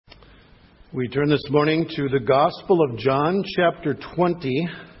We turn this morning to the Gospel of John, chapter 20,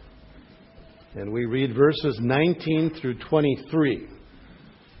 and we read verses 19 through 23.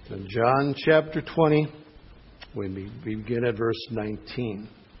 In John chapter 20, we begin at verse 19.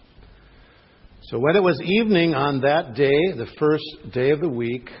 So when it was evening on that day, the first day of the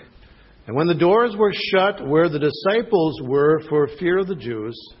week, and when the doors were shut where the disciples were for fear of the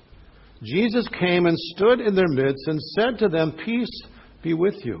Jews, Jesus came and stood in their midst and said to them, "Peace be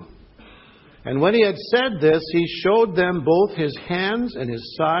with you." And when he had said this, he showed them both his hands and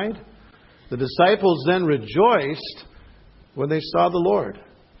his side. The disciples then rejoiced when they saw the Lord.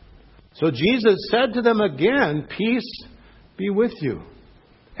 So Jesus said to them again, "Peace be with you.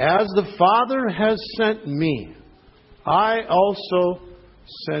 As the Father has sent me, I also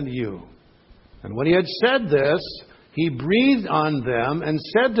send you." And when he had said this, he breathed on them and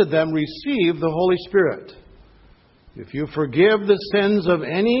said to them, "Receive the Holy Spirit. If you forgive the sins of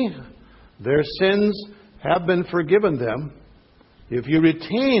any, their sins have been forgiven them. If you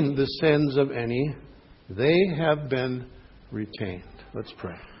retain the sins of any, they have been retained." Let's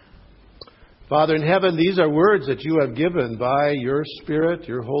pray. Father in heaven, these are words that you have given by your Spirit,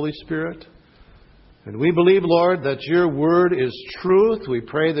 your Holy Spirit. And we believe, Lord, that your word is truth. We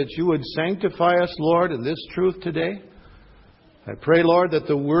pray that you would sanctify us, Lord, in this truth today. I pray, Lord, that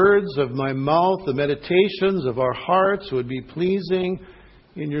the words of my mouth, the meditations of our hearts would be pleasing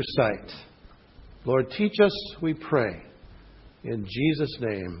in your sight. Lord, teach us, we pray. In Jesus'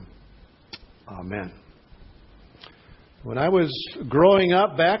 name, amen. When I was growing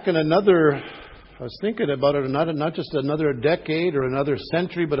up back in I was thinking about it, not just another decade or another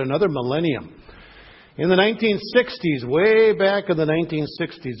century, but another millennium. In the 1960s, way back in the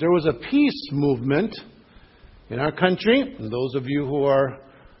 1960s, there was a peace movement in our country. And those of you who are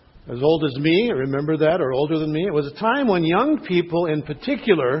as old as me, remember that, or older than me, it was a time when young people in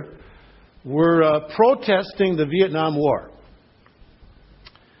particular were protesting the Vietnam War.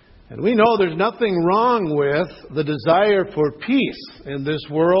 And we know there's nothing wrong with the desire for peace in this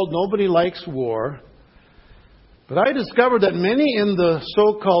world. Nobody likes war. But I discovered that many in the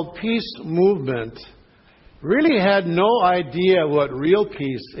so-called peace movement really had no idea what real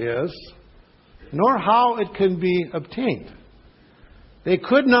peace is, nor how it can be obtained. They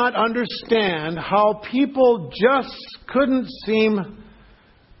could not understand how people just couldn't seem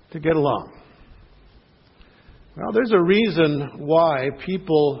to get along. Well, there's a reason why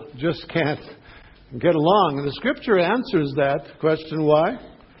people just can't get along. And the Scripture answers that question, why.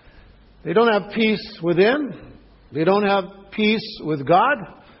 They don't have peace within. They don't have peace with God.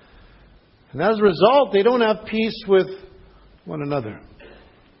 And as a result, they don't have peace with one another.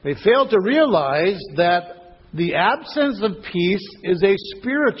 They fail to realize that the absence of peace is a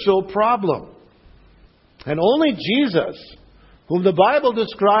spiritual problem. And only Jesus, whom the Bible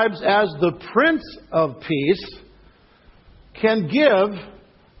describes as the Prince of Peace, can give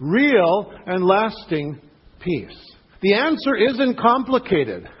real and lasting peace. The answer isn't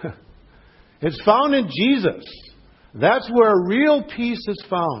complicated. It's found in Jesus. That's where real peace is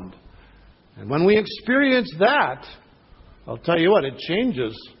found. And when we experience that, I'll tell you what, it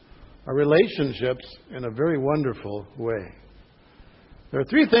changes our relationships in a very wonderful way. There are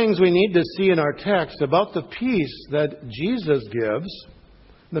three things we need to see in our text about the peace that Jesus gives.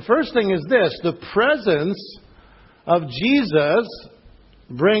 The first thing is this: the presence of Jesus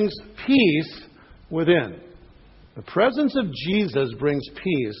brings peace within. The presence of Jesus brings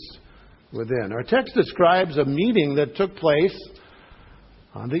peace within. Our text describes a meeting that took place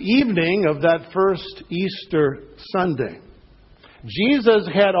on the evening of that first Easter Sunday. Jesus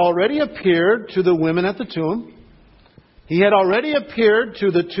had already appeared to the women at the tomb. He had already appeared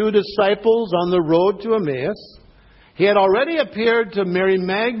to the two disciples on the road to Emmaus. He had already appeared to Mary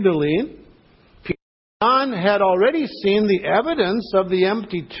Magdalene. John had already seen the evidence of the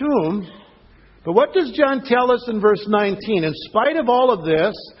empty tomb. But what does John tell us in verse 19? In spite of all of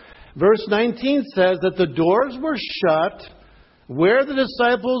this, verse 19 says that the doors were shut where the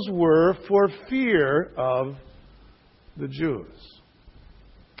disciples were for fear of the Jews.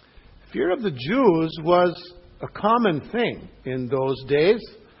 Fear of the Jews was a common thing in those days.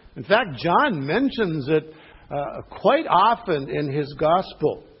 In fact, John mentions it quite often in his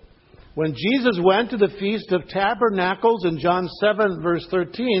gospel. When Jesus went to the Feast of Tabernacles in John 7, verse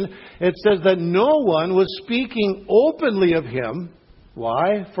 13, it says that no one was speaking openly of him.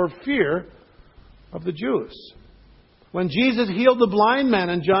 Why? For fear of the Jews. When Jesus healed the blind man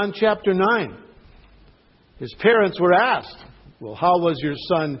in John chapter 9, his parents were asked, "Well, how was your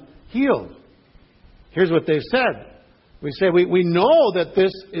son healed?" Here's what they said. We say, we know that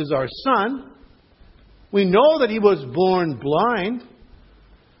this is our son. We know that he was born blind.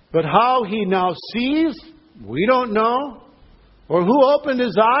 But how he now sees, we don't know. Or who opened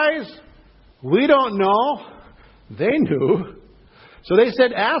his eyes, we don't know. They knew. So they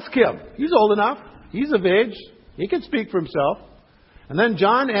said, ask him. He's old enough. He's of age. He can speak for himself. And then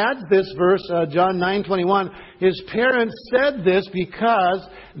John adds this verse, John 9:21. His parents said this because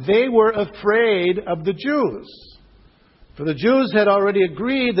they were afraid of the Jews. For the Jews had already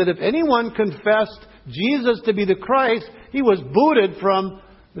agreed that if anyone confessed Jesus to be the Christ, he was booted from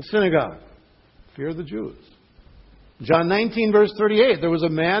the synagogue. Fear of the Jews. John 19, verse 38. There was a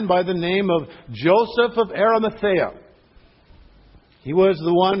man by the name of Joseph of Arimathea. He was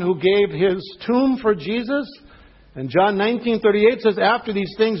the one who gave his tomb for Jesus. And John 19:38 says, after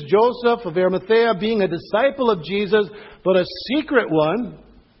these things, Joseph of Arimathea, being a disciple of Jesus, but a secret one,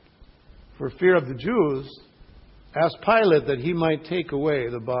 for fear of the Jews, asked Pilate that he might take away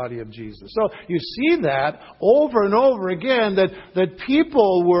the body of Jesus. So you see that over and over again, that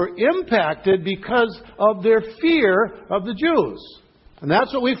people were impacted because of their fear of the Jews. And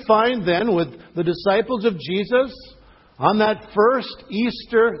that's what we find then with the disciples of Jesus on that first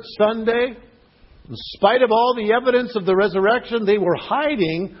Easter Sunday. In spite of all the evidence of the resurrection, they were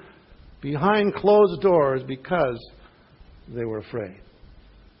hiding behind closed doors because they were afraid.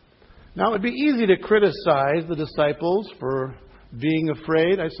 Now, it would be easy to criticize the disciples for being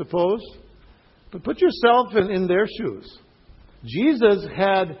afraid, I suppose. But put yourself in their shoes. Jesus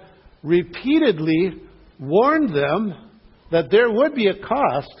had repeatedly warned them that there would be a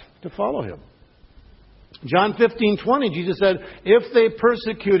cost to follow him. John 15:20, Jesus said, if they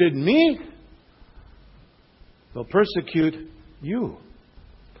persecuted me, they'll persecute you.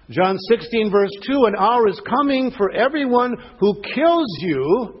 John 16, verse 2, an hour is coming for everyone who kills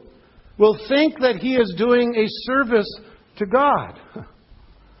you will think that he is doing a service to God.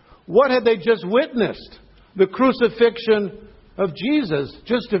 What had they just witnessed? The crucifixion of Jesus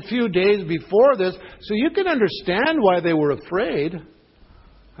just a few days before this. So you can understand why they were afraid.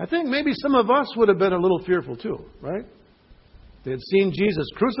 I think maybe some of us would have been a little fearful too, right? They had seen Jesus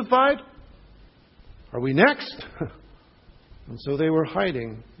crucified. Are we next? And so they were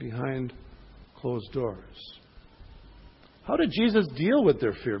hiding behind closed doors. How did Jesus deal with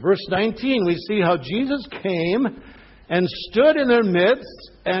their fear? Verse 19, we see how Jesus came and stood in their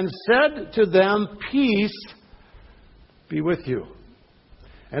midst and said to them, peace be with you.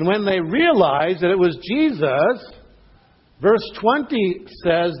 And when they realized that it was Jesus, verse 20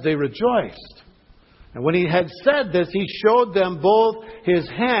 says they rejoiced. And when he had said this, he showed them both his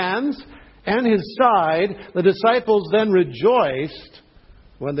hands and his side. The disciples then rejoiced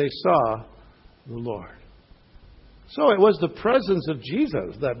when they saw the Lord. So it was the presence of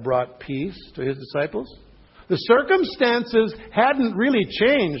Jesus that brought peace to his disciples. The circumstances hadn't really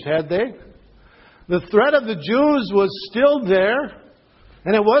changed, had they? The threat of the Jews was still there,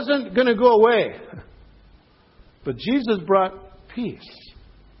 and it wasn't going to go away. But Jesus brought peace.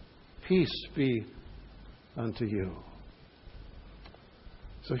 Peace be unto you.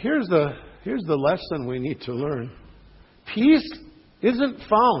 So here's the lesson we need to learn. Peace isn't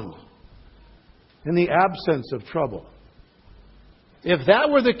found in the absence of trouble. If that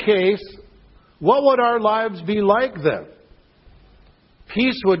were the case, what would our lives be like then?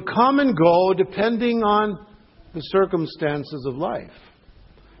 Peace would come and go depending on the circumstances of life.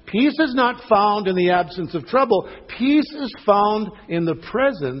 Peace is not found in the absence of trouble. Peace is found in the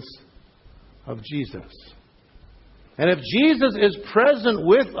presence of Jesus. And if Jesus is present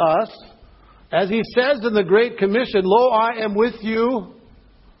with us, as he says in the Great Commission, lo, I am with you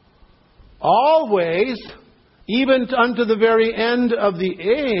always, even unto the very end of the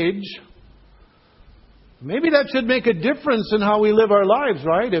age, maybe that should make a difference in how we live our lives,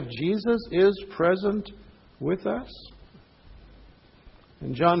 right? If Jesus is present with us.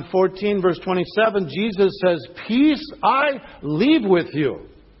 In John 14, verse 27, Jesus says, peace I leave with you.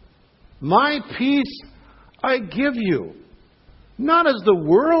 My peace I give you. Not as the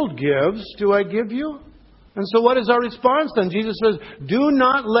world gives do I give you. And so what is our response then? Jesus says, do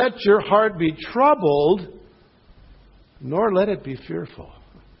not let your heart be troubled, nor let it be fearful.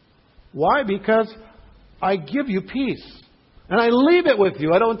 Why? Because I give you peace. And I leave it with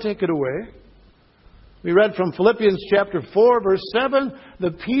you. I don't take it away. We read from Philippians chapter 4, verse 7,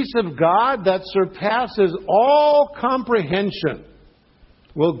 the peace of God that surpasses all comprehension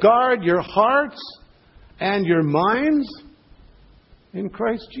will guard your hearts and your minds in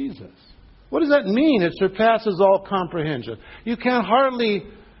Christ Jesus. What does that mean? It surpasses all comprehension. You can hardly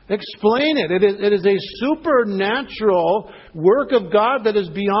explain it. It is a supernatural work of God that is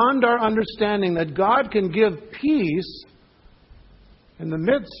beyond our understanding, that God can give peace in the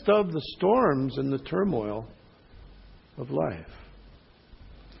midst of the storms and the turmoil of life.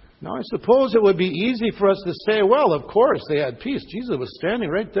 Now, I suppose it would be easy for us to say, well, of course they had peace. Jesus was standing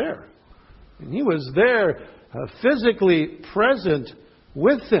right there. And He was there physically present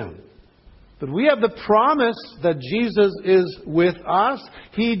with them. But we have the promise that Jesus is with us.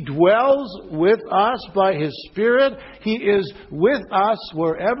 He dwells with us by His Spirit. He is with us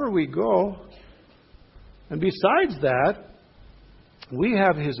wherever we go. And besides that, we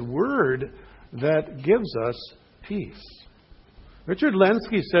have His Word that gives us peace. Richard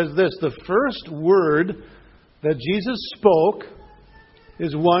Lenski says this: the first word that Jesus spoke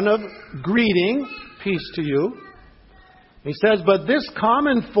is one of greeting, peace to you. He says, but this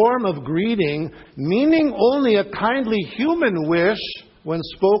common form of greeting, meaning only a kindly human wish when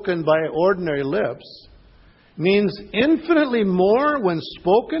spoken by ordinary lips, means infinitely more when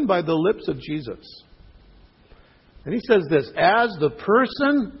spoken by the lips of Jesus. And he says this: as the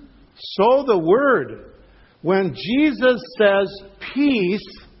person, so the word. When Jesus says peace,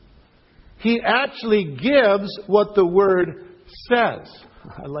 He actually gives what the word says.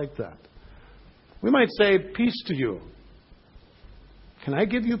 I like that. We might say, peace to you. Can I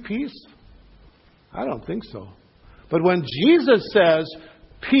give you peace? I don't think so. But when Jesus says,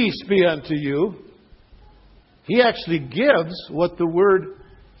 peace be unto you, He actually gives what the Word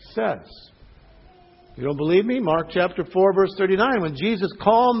says. You don't believe me? Mark chapter 4, verse 39. When Jesus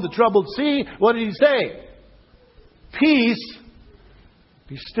calmed the troubled sea, what did He say? Peace,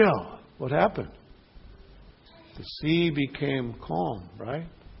 be still. What happened? The sea became calm, right?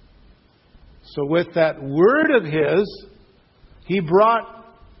 So with that word of His, He brought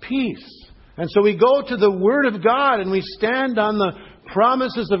peace. And so we go to the Word of God and we stand on the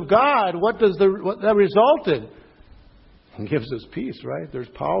promises of God. What that resulted? He gives us peace, right? There's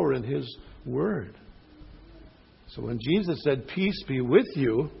power in His Word. So when Jesus said, peace be with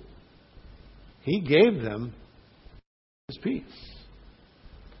you, He gave them His peace.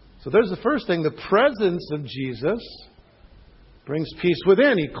 So there's the first thing. The presence of Jesus brings peace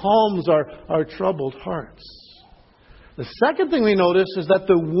within. He calms our troubled hearts. The second thing we notice is that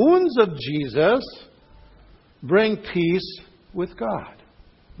the wounds of Jesus bring peace with God.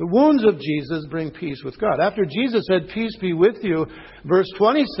 The wounds of Jesus bring peace with God. After Jesus said, peace be with you, verse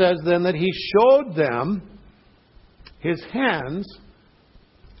 20 says then that He showed them His hands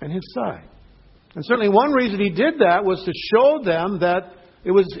and His side. And certainly one reason He did that was to show them that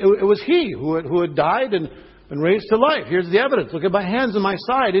it was He who had died and raised to life. Here's the evidence. Look at my hands and my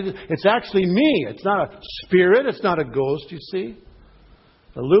side. It's actually me. It's not a spirit. It's not a ghost, you see.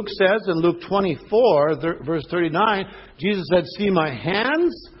 Luke says in Luke 24, verse 39, Jesus said, see my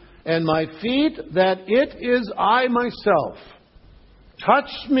hands and my feet, that it is I myself. Touch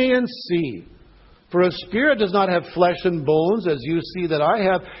me and see. For a spirit does not have flesh and bones, as you see that I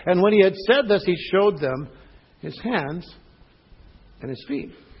have. And when He had said this, He showed them His hands and His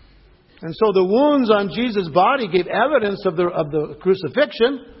feet. And so the wounds on Jesus' body gave evidence of the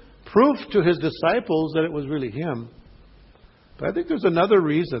crucifixion, proof to His disciples that it was really Him. But I think there's another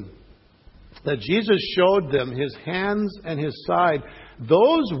reason that Jesus showed them His hands and His side.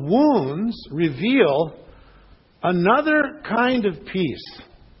 Those wounds reveal another kind of peace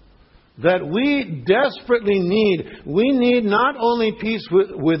that we desperately need. We need not only peace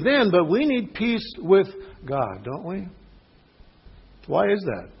within, but we need peace with God, don't we? Why is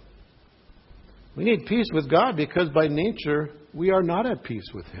that? We need peace with God because by nature we are not at peace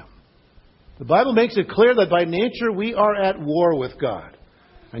with Him. The Bible makes it clear that by nature we are at war with God.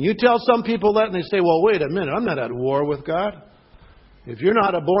 And you tell some people that and they say, well, wait a minute, I'm not at war with God. If you're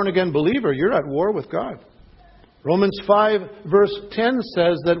not a born-again believer, you're at war with God. Romans 5 verse 10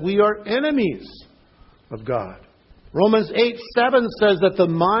 says that we are enemies of God. Romans 8:7 says that the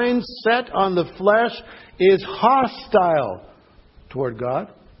mind set on the flesh is hostile toward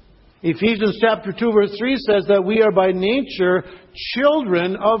God. Ephesians chapter 2 verse 3 says that we are by nature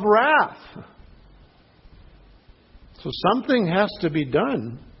children of wrath. So something has to be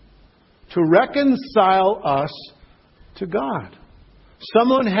done to reconcile us to God.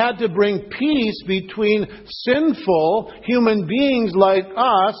 Someone had to bring peace between sinful human beings like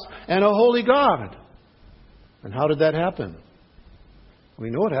us and a holy God. And how did that happen?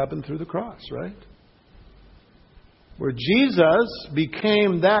 We know it happened through the cross, right? Where Jesus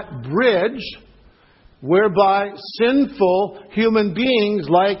became that bridge whereby sinful human beings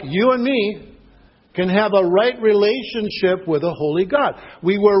like you and me can have a right relationship with a holy God.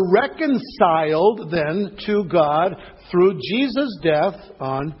 We were reconciled then to God through Jesus' death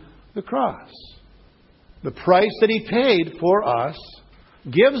on the cross. The price that He paid for us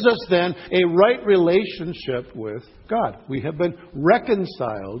gives us then a right relationship with God. We have been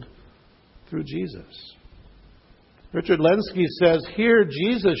reconciled through Jesus. Richard Lenski says, here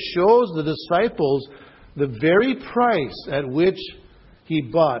Jesus shows the disciples the very price at which He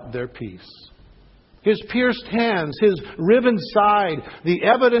bought their peace. His pierced hands, His riven side, the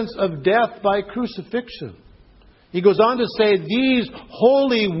evidence of death by crucifixion. He goes on to say, these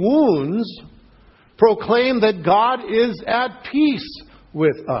holy wounds proclaim that God is at peace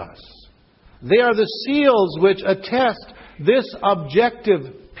with us. They are the seals which attest this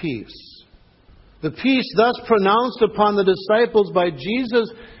objective peace. The peace thus pronounced upon the disciples by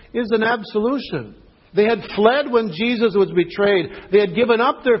Jesus is an absolution. They had fled when Jesus was betrayed. They had given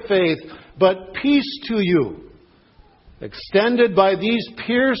up their faith. But peace to you, extended by these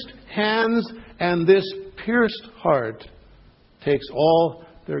pierced hands and this pierced heart, takes all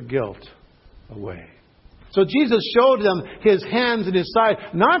their guilt away. So Jesus showed them His hands and His side,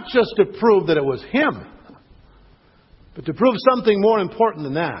 not just to prove that it was Him, but to prove something more important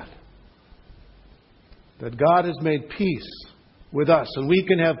than that. That God has made peace with us, and we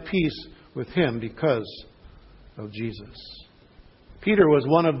can have peace with Him because of Jesus. Peter was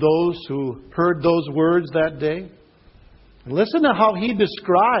one of those who heard those words that day. And listen to how he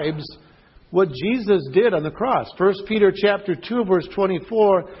describes what Jesus did on the cross. 1 Peter chapter 2, verse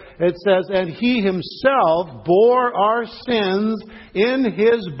 24, it says, and He Himself bore our sins in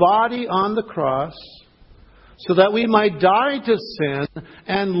His body on the cross, so that we might die to sin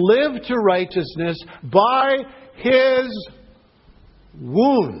and live to righteousness. By His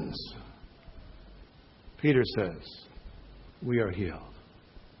wounds, Peter says, we are healed.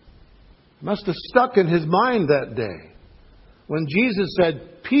 It must have stuck in his mind that day when Jesus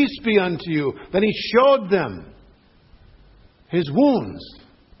said, peace be unto you. Then He showed them His wounds,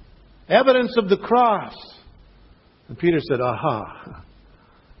 evidence of the cross. And Peter said, aha,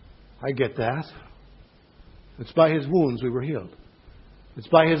 I get that. It's by His wounds we were healed. It's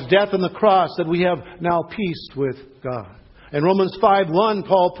by His death on the cross that we have now peace with God. In Romans 5:1,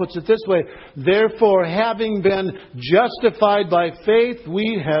 Paul puts it this way, therefore, having been justified by faith,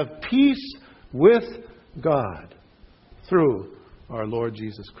 we have peace with God through our Lord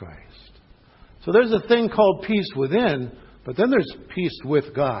Jesus Christ. So there's a thing called peace within, but then there's peace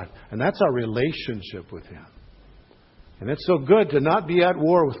with God. And that's our relationship with Him. And it's so good to not be at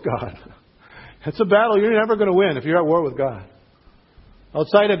war with God. It's a battle you're never going to win if you're at war with God.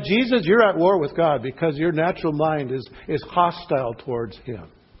 Outside of Jesus, you're at war with God because your natural mind is hostile towards Him.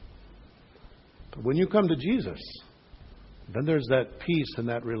 But when you come to Jesus, then there's that peace and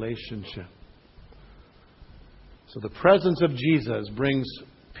that relationship. So the presence of Jesus brings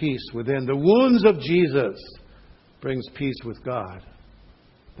peace within. The wounds of Jesus brings peace with God.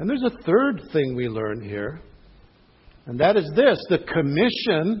 And there's a third thing we learn here. And that is this. The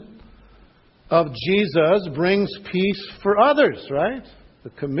commission of Jesus brings peace for others, right? The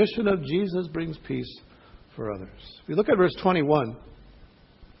commission of Jesus brings peace for others. If you look at verse 21,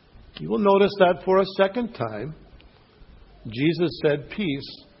 you will notice that for a second time, Jesus said,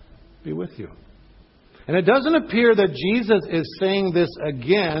 peace be with you. And it doesn't appear that Jesus is saying this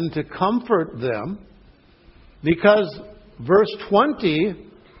again to comfort them, because verse 20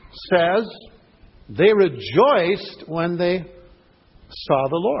 says they rejoiced when they saw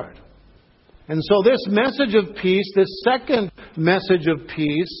the Lord. And so this message of peace, this second message of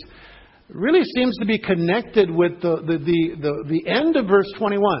peace, really seems to be connected with the end of verse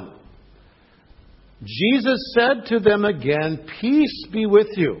 21. Jesus said to them again, peace be with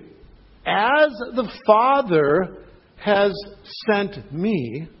you. As the Father has sent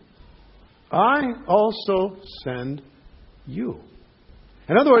me, I also send you.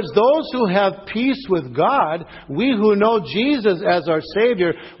 In other words, those who have peace with God, we who know Jesus as our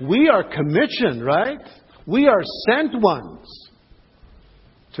Savior, we are commissioned, right? We are sent ones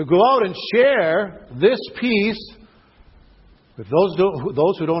to go out and share this peace with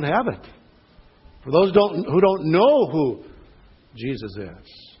those who don't have it. For those who don't know who Jesus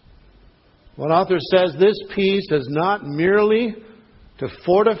is. One author says this peace is not merely to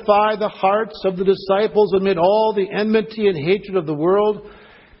fortify the hearts of the disciples amid all the enmity and hatred of the world.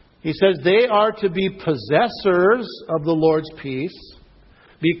 He says they are to be possessors of the Lord's peace,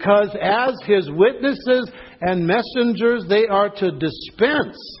 because as His witnesses and messengers, they are to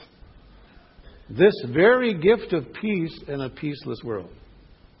dispense this very gift of peace in a peaceless world.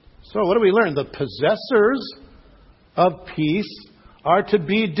 So what do we learn? The possessors of peace are to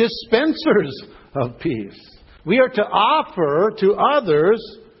be dispensers of peace. We are to offer to others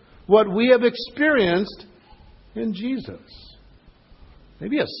what we have experienced in Jesus.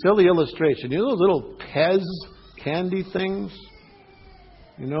 Maybe a silly illustration. You know those little Pez candy things?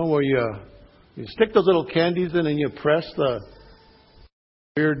 You know, where you stick those little candies in and you press the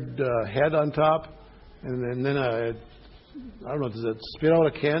weird head on top? And then I don't know, does it spit out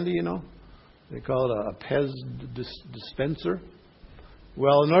a candy, you know? They call it a Pez dispenser.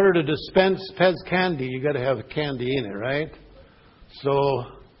 Well, in order to dispense Pez candy, you got to have candy in it, right? So,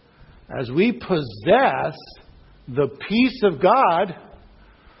 as we possess the peace of God,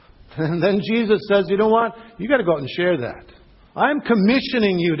 and then Jesus says, you know what? You got to go out and share that. I'm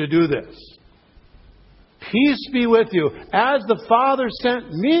commissioning you to do this. Peace be with you. As the Father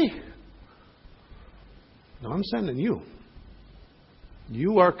sent me, no, I'm sending you.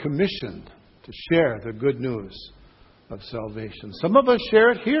 You are commissioned to share the good news of salvation. Some of us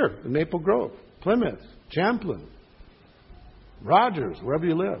share it here in Maple Grove, Plymouth, Champlain, Rogers, wherever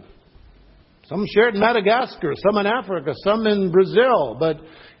you live. Some share it in Madagascar, some in Africa, some in Brazil. But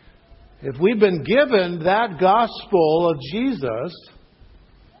if we've been given that gospel of Jesus,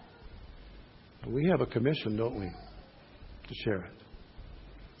 we have a commission, don't we, to share it.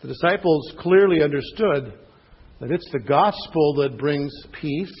 The disciples clearly understood that it's the gospel that brings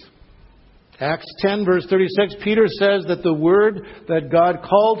peace. Acts 10 verse 36, Peter says that the word that God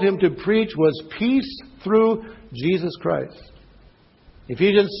called him to preach was peace through Jesus Christ.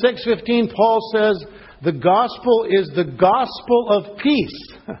 Ephesians 6:15, Paul says the gospel is the gospel of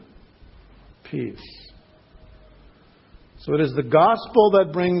peace. Peace. So it is the gospel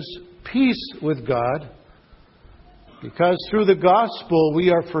that brings peace with God. Because through the gospel we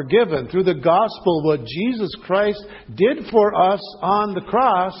are forgiven. Through the gospel, what Jesus Christ did for us on the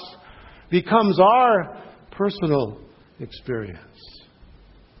cross becomes our personal experience.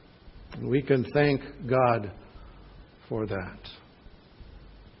 And we can thank God for that.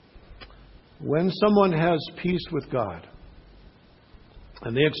 When someone has peace with God,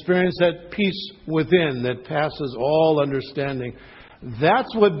 and they experience that peace within that passes all understanding,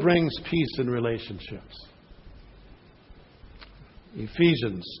 that's what brings peace in relationships.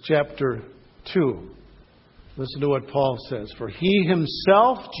 Ephesians chapter 2. Listen to what Paul says. For He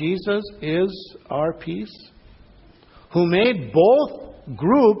Himself, Jesus, is our peace, who made both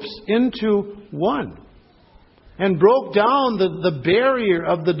groups into one, and broke down the barrier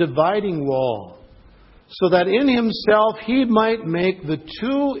of the dividing wall, so that in Himself He might make the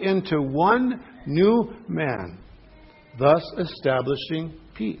two into one new man, thus establishing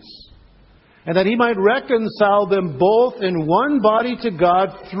peace. And that He might reconcile them both in one body to God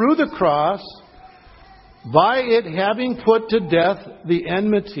through the cross, by it having put to death the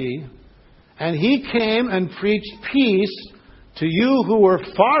enmity. And He came and preached peace to you who were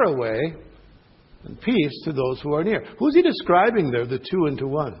far away, and peace to those who are near. Who's He describing there, the two into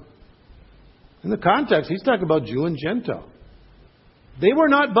one? In the context, He's talking about Jew and Gentile. They were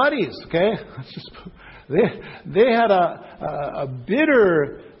not buddies, okay? They had a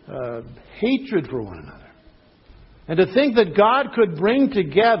bitter hatred for one another. And to think that God could bring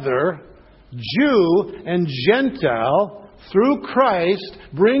together Jew and Gentile through Christ,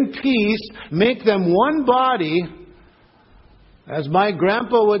 bring peace, make them one body, as my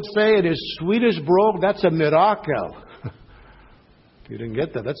grandpa would say in his Swedish brogue, that's a miracle. If you didn't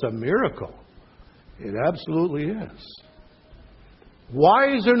get that, that's a miracle. It absolutely is.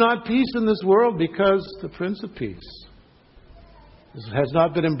 Why is there not peace in this world? Because the Prince of Peace has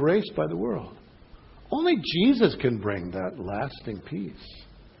not been embraced by the world. Only Jesus can bring that lasting peace.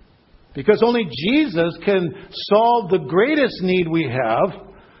 Because only Jesus can solve the greatest need we have,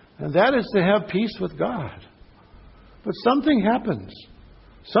 and that is to have peace with God. But something happens.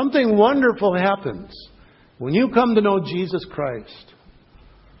 Something wonderful happens when you come to know Jesus Christ.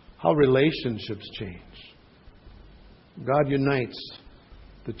 How relationships change. God unites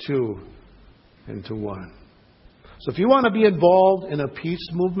the two into one. So if you want to be involved in a peace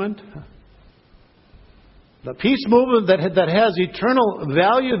movement, the peace movement that has eternal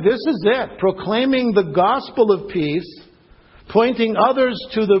value, this is it. Proclaiming the gospel of peace, pointing others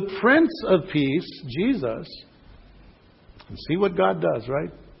to the Prince of Peace, Jesus. And see what God does, right?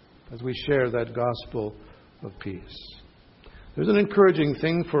 As we share that gospel of peace. There's an encouraging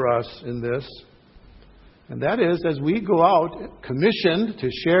thing for us in this. And that is, as we go out commissioned to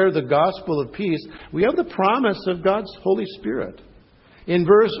share the gospel of peace, we have the promise of God's Holy Spirit. In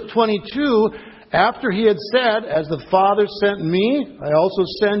verse 22, after He had said, as the Father sent me, I also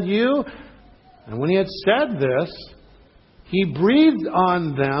send you. And when He had said this, He breathed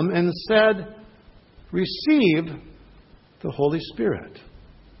on them and said, receive the Holy Spirit.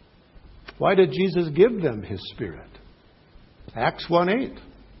 Why did Jesus give them His Spirit? Acts 1:8.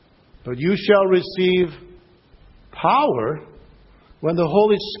 But you shall receive power when the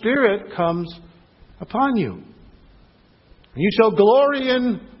Holy Spirit comes upon you. You shall glory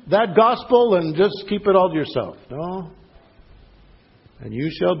in that gospel and just keep it all to yourself. No. And you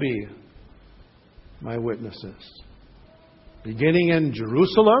shall be my witnesses. Beginning in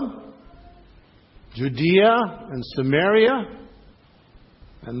Jerusalem, Judea and Samaria,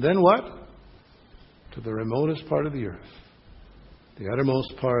 and then what? To the remotest part of the earth. The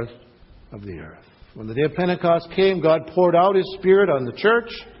uttermost part of the earth. When the day of Pentecost came, God poured out His Spirit on the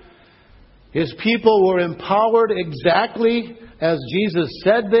church. His people were empowered exactly as Jesus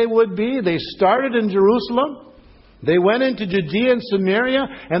said they would be. They started in Jerusalem. They went into Judea and Samaria,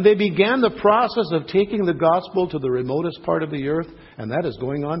 and they began the process of taking the gospel to the remotest part of the earth. And that is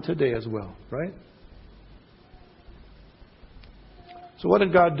going on today as well, right? So what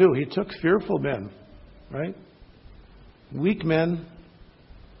did God do? He took fearful men, right? Weak men,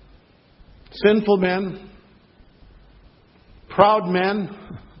 sinful men, proud men.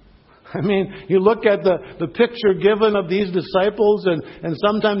 I mean, you look at the picture given of these disciples and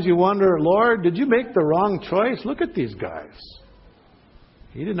sometimes you wonder, Lord, did you make the wrong choice? Look at these guys.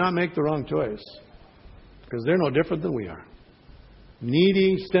 He did not make the wrong choice because they're no different than we are.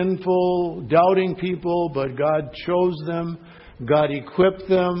 Needy, sinful, doubting people, but God chose them. God equipped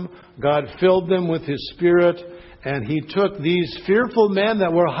them. God filled them with His Spirit. And He took these fearful men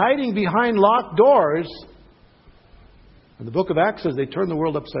that were hiding behind locked doors. And the book of Acts says they turned the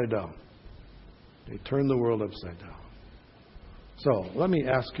world upside down. They turned the world upside down. So, let me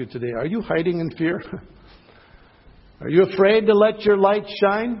ask you today, are you hiding in fear? Are you afraid to let your light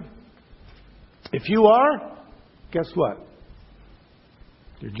shine? If you are, guess what?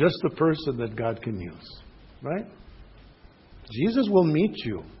 You're just the person that God can use. Right? Jesus will meet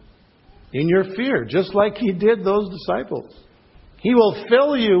you in your fear, just like He did those disciples. He will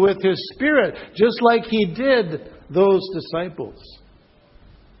fill you with His Spirit, just like He did those disciples.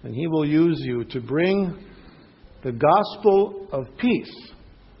 And He will use you to bring the gospel of peace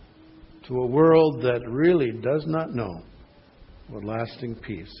to a world that really does not know what lasting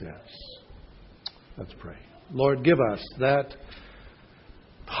peace is. Let's pray. Lord, give us that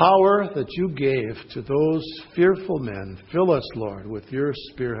power that You gave to those fearful men. Fill us, Lord, with Your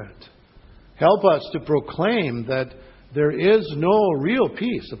Spirit. Help us to proclaim that there is no real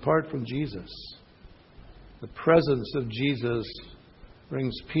peace apart from Jesus. The presence of Jesus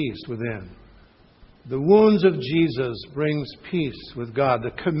brings peace within. The wounds of Jesus brings peace with God.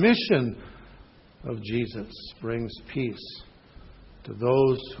 The commission of Jesus brings peace to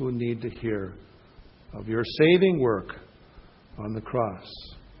those who need to hear of Your saving work on the cross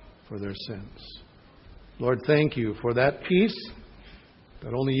for their sins. Lord, thank You for that peace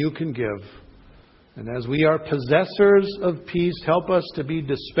that only You can give. And as we are possessors of peace, help us to be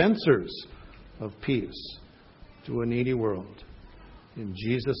dispensers of peace to a needy world. In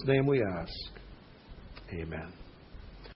Jesus' name we ask. Amen.